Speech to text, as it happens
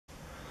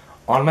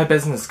On my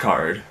business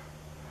card,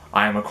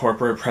 I am a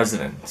corporate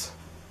president.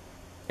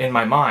 In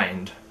my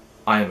mind,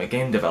 I am a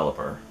game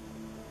developer.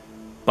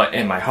 But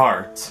in my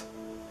heart,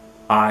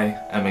 I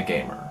am a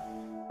gamer.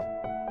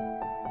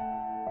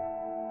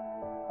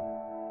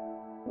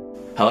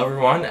 Hello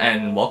everyone,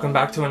 and welcome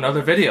back to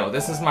another video.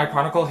 This is my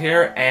Chronicle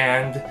here,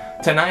 and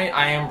tonight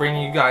I am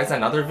bringing you guys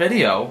another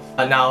video.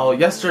 Now,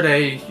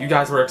 yesterday you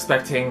guys were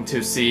expecting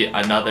to see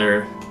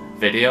another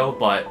video,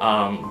 but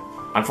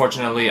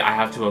unfortunately I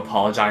have to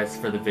apologize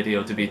for the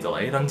video to be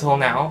delayed until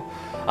now.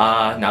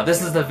 Now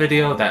this is the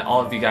video that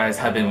all of you guys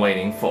have been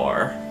waiting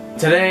for.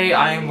 Today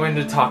I am going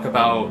to talk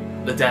about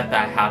the death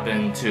that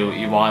happened to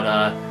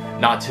Iwata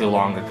not too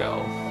long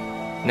ago.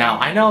 Now,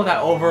 I know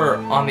that over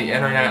the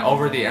internet,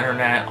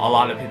 a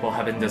lot of people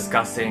have been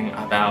discussing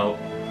about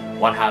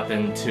what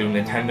happened to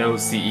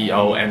Nintendo's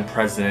CEO and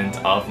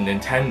president of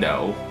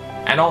Nintendo.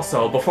 And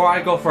also, before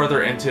I go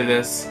further into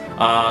this,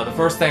 the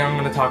first thing I'm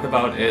going to talk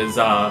about is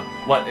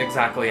what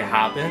exactly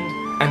happened.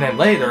 And then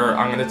later,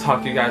 I'm going to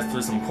talk you guys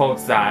through some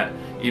quotes that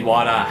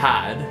Iwata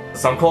had.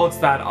 Some quotes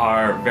that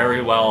are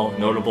very well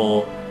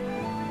notable.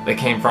 They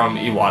came from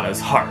Iwata's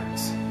heart.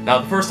 Now,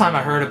 the first time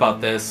I heard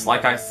about this,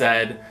 like I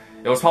said,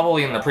 it was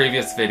probably in the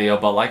previous video,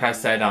 but like I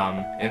said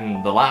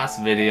in the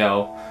last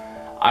video,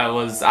 I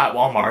was at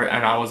Walmart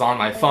and I was on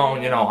my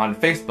phone, on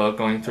Facebook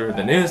going through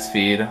the news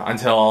feed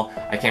until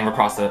I came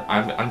across an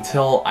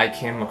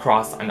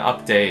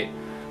update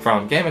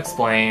from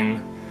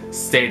GameXplain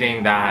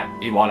stating that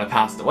Iwata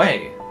passed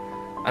away.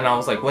 And I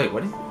was like, wait,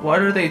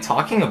 what are they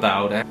talking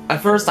about? And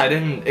at first I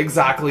didn't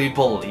exactly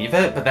believe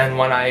it, but then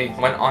when I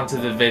went onto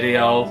the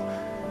video,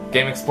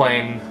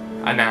 GameXplain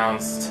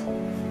announced,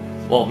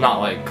 well, not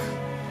like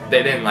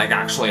they didn't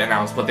actually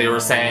announce, but they were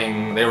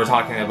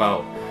talking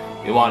about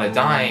Iwata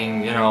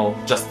dying,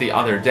 just the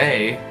other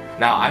day.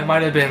 Now, I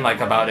might have been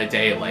about a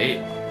day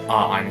late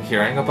on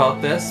hearing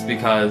about this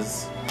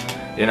because,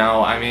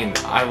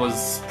 I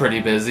was pretty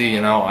busy,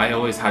 I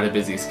always had a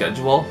busy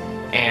schedule.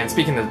 And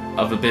speaking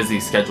of a busy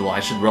schedule, I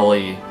should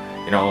really,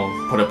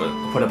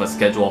 put up a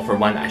schedule for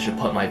when I should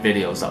put my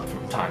videos up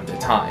from time to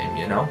time,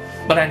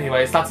 But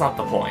anyways, that's not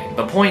the point.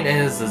 The point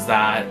is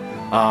that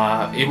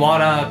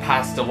Iwata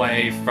passed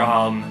away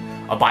from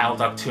a bile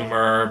duct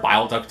tumor,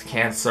 bile duct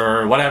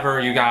cancer, whatever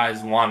you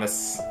guys want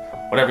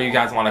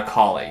to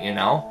call it,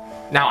 Now,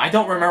 I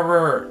don't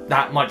remember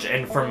that much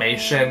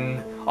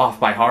information off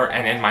by heart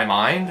and in my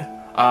mind,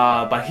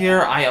 but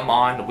here I am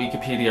on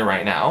Wikipedia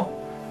right now.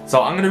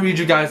 So I'm going to read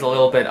you guys a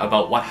little bit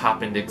about what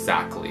happened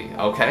exactly,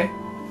 okay?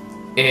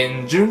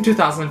 In June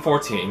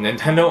 2014,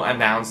 Nintendo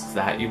announced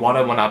that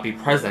Iwata will not be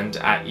present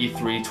at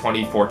E3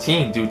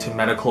 2014 due to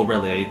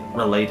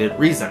medical-related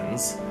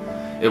reasons.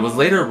 It was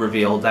later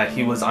revealed that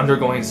he was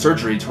undergoing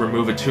surgery to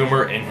remove a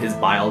tumor in his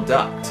bile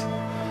duct.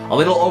 A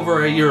little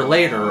over a year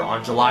later,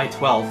 on July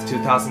 12,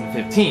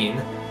 2015,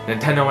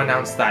 Nintendo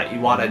announced that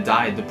Iwata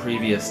died the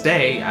previous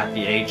day at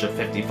the age of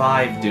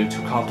 55 due to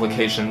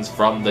complications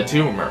from the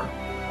tumor.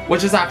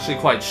 Which is actually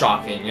quite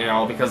shocking,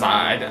 because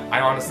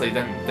I honestly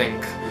didn't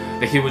think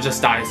that he would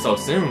just die so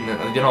soon,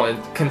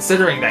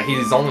 considering that he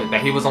was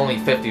only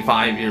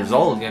 55 years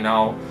old, he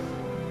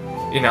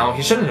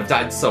shouldn't have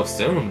died so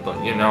soon, but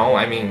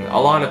a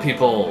lot of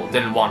people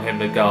didn't want him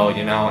to go,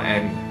 and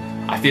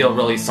I feel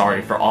really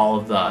sorry for all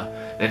of the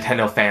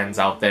Nintendo fans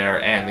out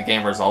there and the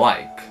gamers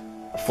alike.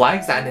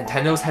 Flags at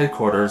Nintendo's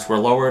headquarters were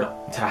lowered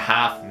to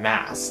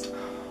half-mast.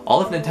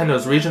 All of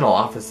Nintendo's regional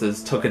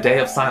offices took a day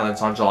of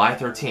silence on July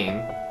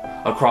 13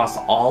 across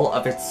all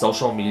of its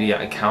social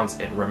media accounts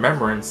in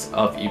remembrance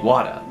of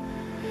Iwata.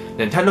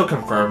 Nintendo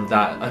confirmed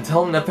that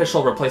until an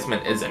official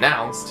replacement is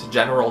announced,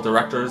 General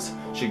Directors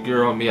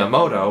Shigeru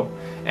Miyamoto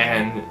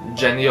and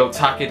Genyo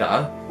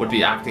Takeda would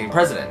be acting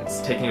presidents,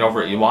 taking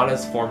over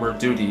Iwata's former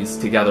duties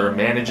together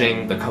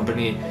managing the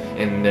company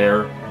in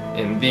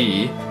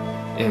the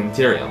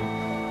interim.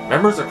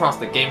 Members across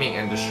the gaming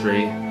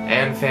industry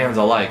and fans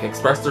alike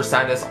expressed their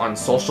sadness on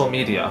social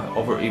media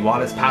over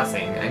Iwata's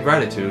passing and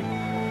gratitude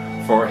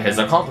for his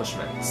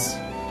accomplishments.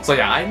 So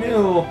yeah, I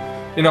knew,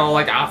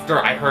 after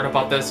I heard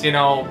about this,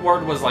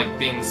 word was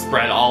being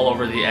spread all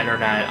over the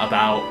internet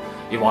about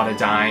Iwata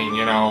dying,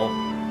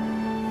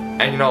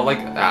 and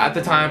at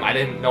the time I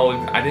didn't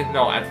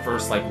know at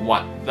first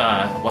what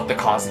the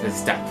cause of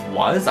his death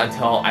was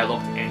until I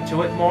looked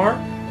into it more,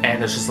 and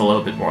there's just a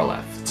little bit more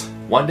left.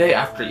 One day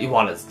after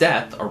Iwata's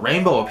death, a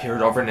rainbow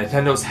appeared over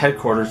Nintendo's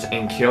headquarters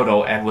in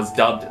Kyoto and was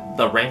dubbed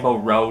the Rainbow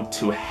Road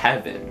to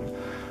Heaven,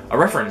 a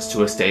reference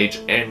to a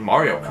stage in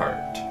Mario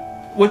Kart.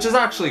 Which is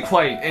actually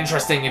quite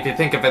interesting if you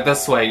think of it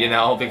this way,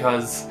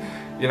 because,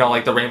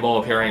 the rainbow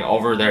appearing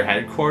over their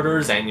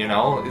headquarters and,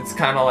 it's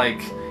kind of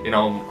like,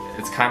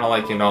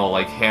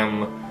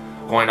 him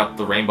going up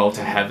the rainbow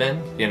to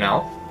heaven,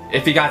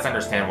 If you guys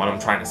understand what I'm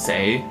trying to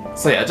say.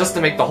 So yeah, just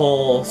to make the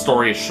whole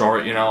story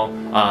short,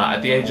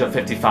 at the age of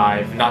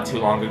 55, not too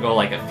long ago,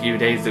 a few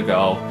days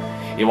ago,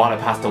 Iwata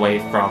passed away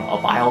from a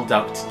bile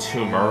duct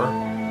tumor,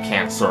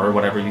 cancer,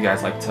 whatever you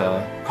guys like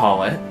to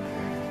call it.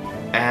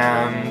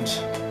 And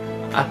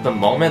at the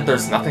moment,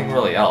 there's nothing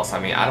really else. I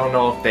mean, I don't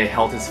know if they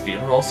held his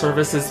funeral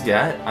services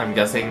yet. I'm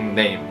guessing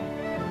they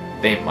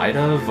might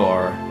have,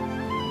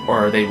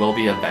 or they will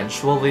be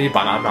eventually,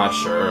 but I'm not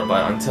sure.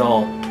 But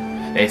until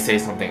they say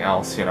something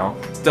else, you know.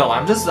 Still,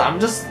 I'm just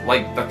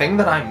like, the thing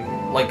that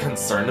I'm like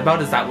concerned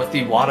about is that with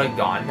Iwata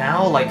gone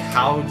now, like,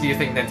 how do you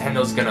think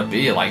Nintendo's gonna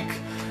be? Like,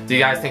 do you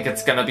guys think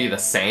it's gonna be the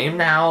same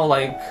now,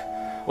 like,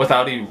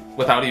 without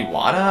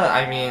Iwata?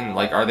 I mean,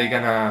 like, are they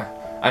gonna?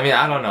 I mean,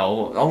 I don't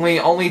know.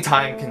 Only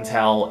time can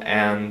tell,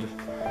 and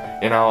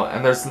you know,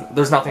 and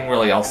there's nothing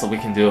really else that we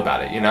can do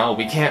about it. You know,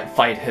 we can't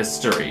fight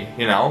history.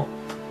 You know,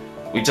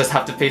 we just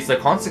have to face the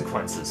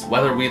consequences,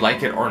 whether we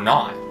like it or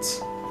not.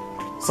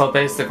 So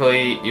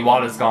basically,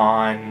 Iwata's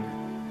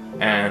gone,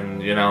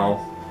 and you know,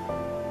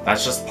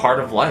 that's just part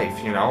of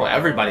life. You know,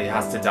 everybody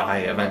has to die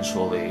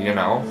eventually. You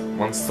know,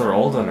 once they're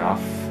old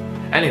enough.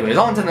 Anyways,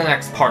 on to the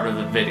next part of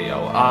the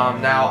video.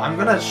 Now I'm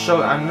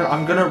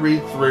gonna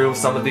read through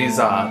some of these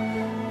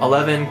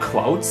 11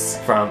 quotes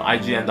from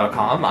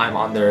IGN.com. I'm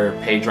on their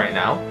page right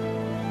now.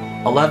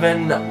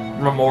 11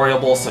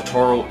 memorable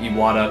Satoru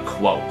Iwata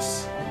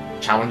quotes,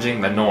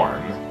 challenging the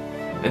norm.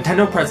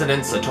 Nintendo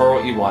President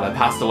Satoru Iwata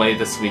passed away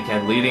this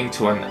weekend, leading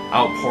to an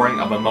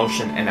outpouring of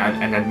emotion and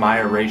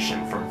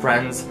admiration from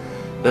friends,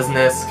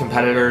 business,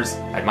 competitors,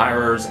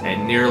 admirers,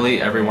 and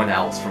nearly everyone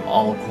else from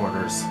all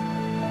corners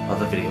of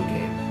the video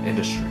game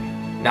industry.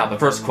 Now, the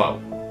first quote.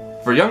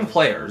 For young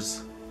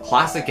players,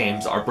 classic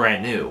games are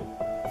brand new.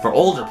 For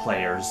older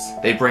players,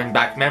 they bring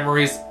back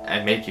memories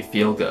and make you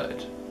feel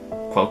good.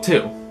 Quote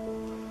 2.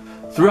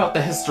 Throughout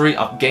the history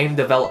of game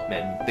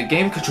development, the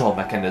game control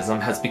mechanism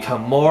has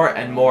become more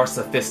and more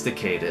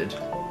sophisticated.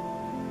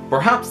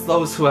 Perhaps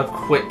those who have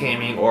quit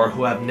gaming or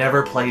who have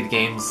never played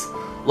games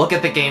look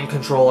at the game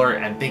controller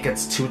and think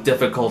it's too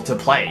difficult to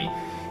play,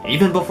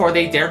 even before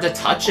they dare to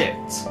touch it.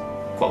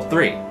 Quote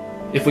 3.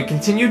 If we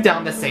continue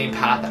down the same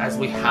path as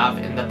we have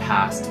in the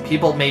past,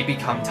 people may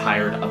become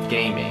tired of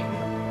gaming.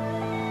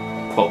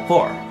 Quote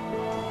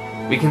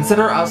 4. We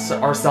consider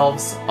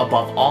ourselves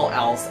above all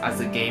else as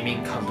a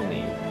gaming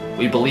company.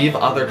 We believe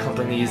other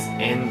companies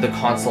in the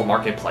console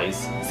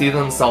marketplace see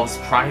themselves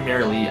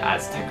primarily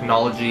as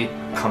technology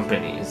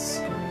companies.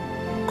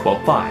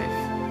 Quote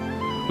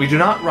 5. We do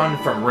not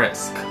run from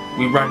risk,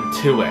 we run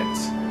to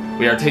it.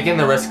 We are taking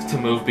the risk to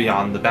move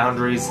beyond the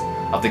boundaries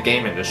of the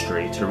game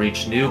industry to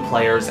reach new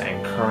players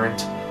and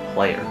current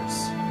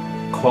players.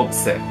 Quote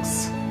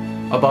 6.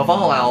 Above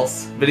all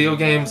else, video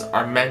games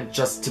are meant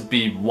just to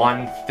be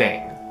one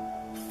thing: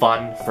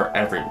 fun for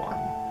everyone.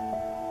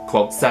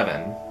 Quote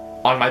 7.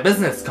 On my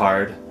business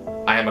card,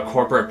 I am a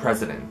corporate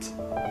president.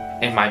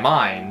 In my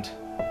mind,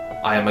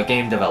 I am a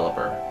game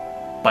developer.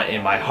 But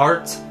in my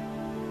heart,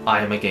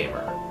 I am a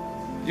gamer.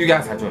 You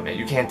guys have to admit,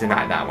 you can't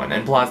deny that one.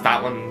 And plus,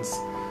 that one's,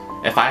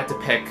 if I had to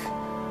pick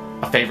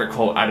a favorite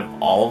quote out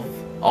of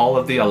all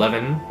of the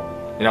 11,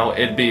 you know,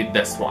 it'd be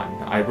this one.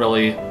 I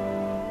really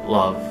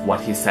love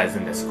what he says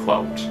in this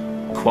quote.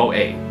 Quote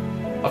 8.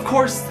 Of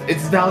course,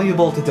 it's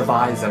valuable to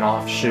devise an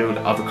offshoot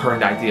of a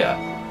current idea,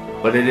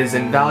 but it is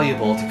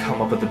invaluable to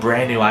come up with a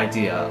brand new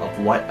idea of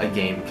what a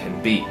game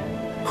can be.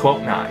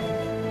 Quote 9.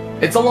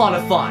 It's a lot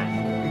of fun.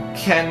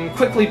 Can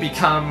quickly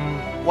become,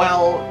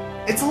 well,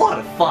 it's a lot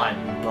of fun,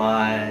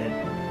 but...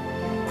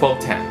 Quote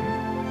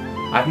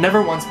 10. I've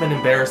never once been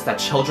embarrassed that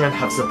children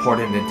have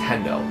supported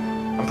Nintendo.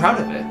 I'm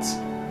proud of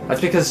it. That's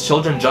because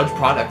children judge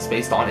products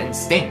based on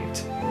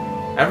instinct.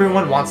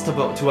 Everyone wants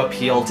to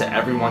appeal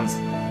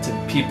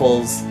to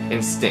people's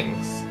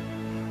instincts.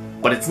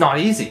 But it's not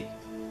easy.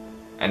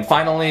 And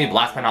finally,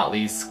 last but not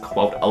least,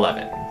 quote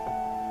 11.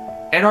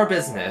 In our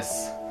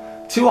business,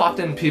 too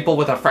often people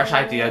with a fresh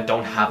idea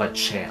don't have a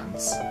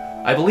chance.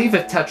 I believe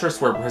if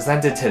Tetris were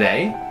presented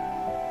today,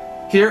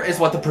 here is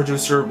what the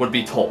producer would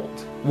be told.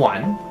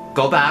 1.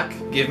 Go back,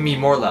 give me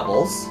more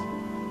levels.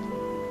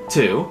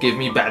 2. Give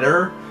me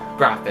better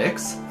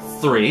graphics.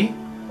 3.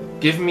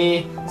 Give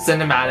me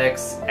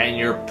cinematics, and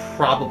you're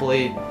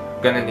probably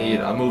gonna need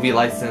a movie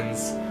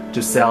license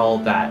to sell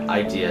that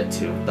idea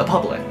to the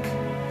public.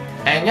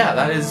 And yeah,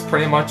 that is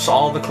pretty much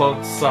all the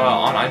quotes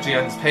on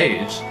IGN's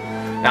page.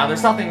 Now,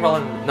 there's nothing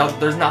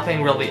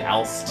really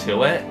else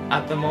to it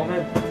at the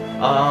moment.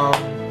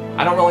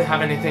 I don't really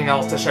have anything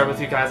else to share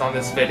with you guys on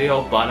this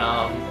video, but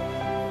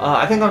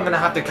I think I'm gonna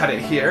have to cut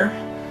it here.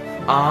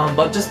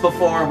 But just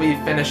before we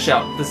finish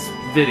up this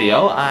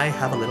video, I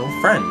have a little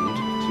friend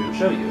to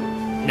show you.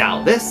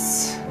 Now,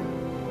 this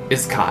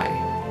is Kai.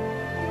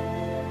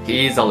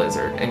 He's a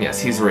lizard, and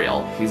yes, he's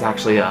real. He's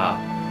actually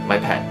my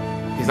pet.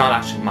 He's not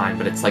actually mine,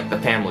 but it's like the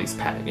family's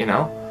pet, you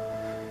know?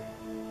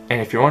 And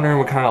if you're wondering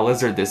what kind of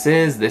lizard this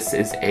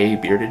is a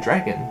bearded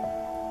dragon.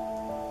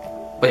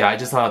 But yeah, I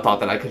just thought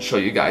that I could show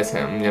you guys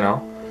him, you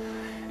know?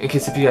 In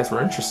case if you guys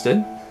were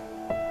interested.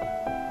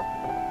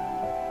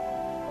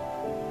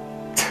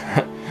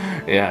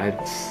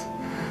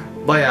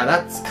 But yeah,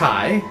 that's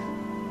Kai.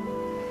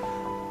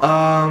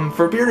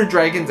 For bearded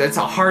dragons, it's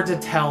hard to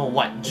tell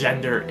what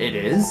gender it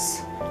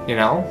is, you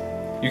know?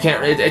 You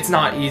can't, it's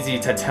not easy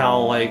to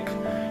tell, like,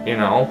 you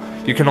know?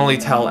 You can only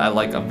tell at,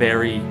 like, a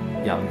very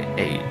young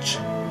age.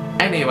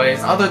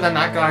 Anyways, other than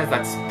that, guys,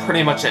 that's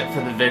pretty much it for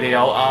the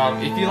video.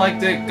 If you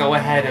liked it, go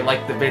ahead and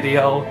like the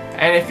video.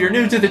 And if you're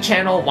new to the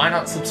channel, why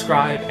not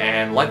subscribe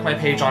and like my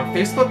page on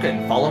Facebook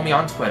and follow me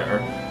on Twitter.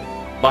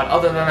 But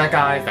other than that,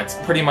 guys, that's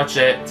pretty much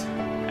it.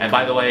 And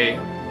by the way,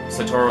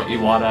 Satoru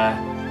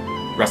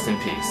Iwata, rest in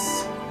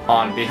peace.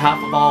 On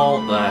behalf of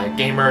all the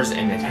gamers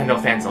and Nintendo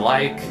fans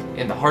alike,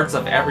 in the hearts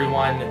of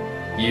everyone,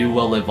 you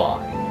will live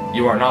on.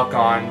 You are not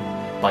gone,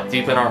 but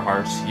deep in our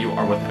hearts, you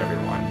are with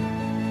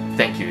everyone.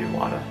 Thank you,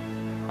 Iwata.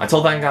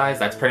 Until then, guys,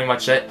 that's pretty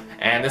much it.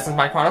 And this is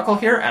my Chronicle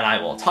here, and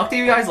I will talk to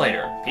you guys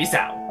later. Peace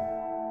out.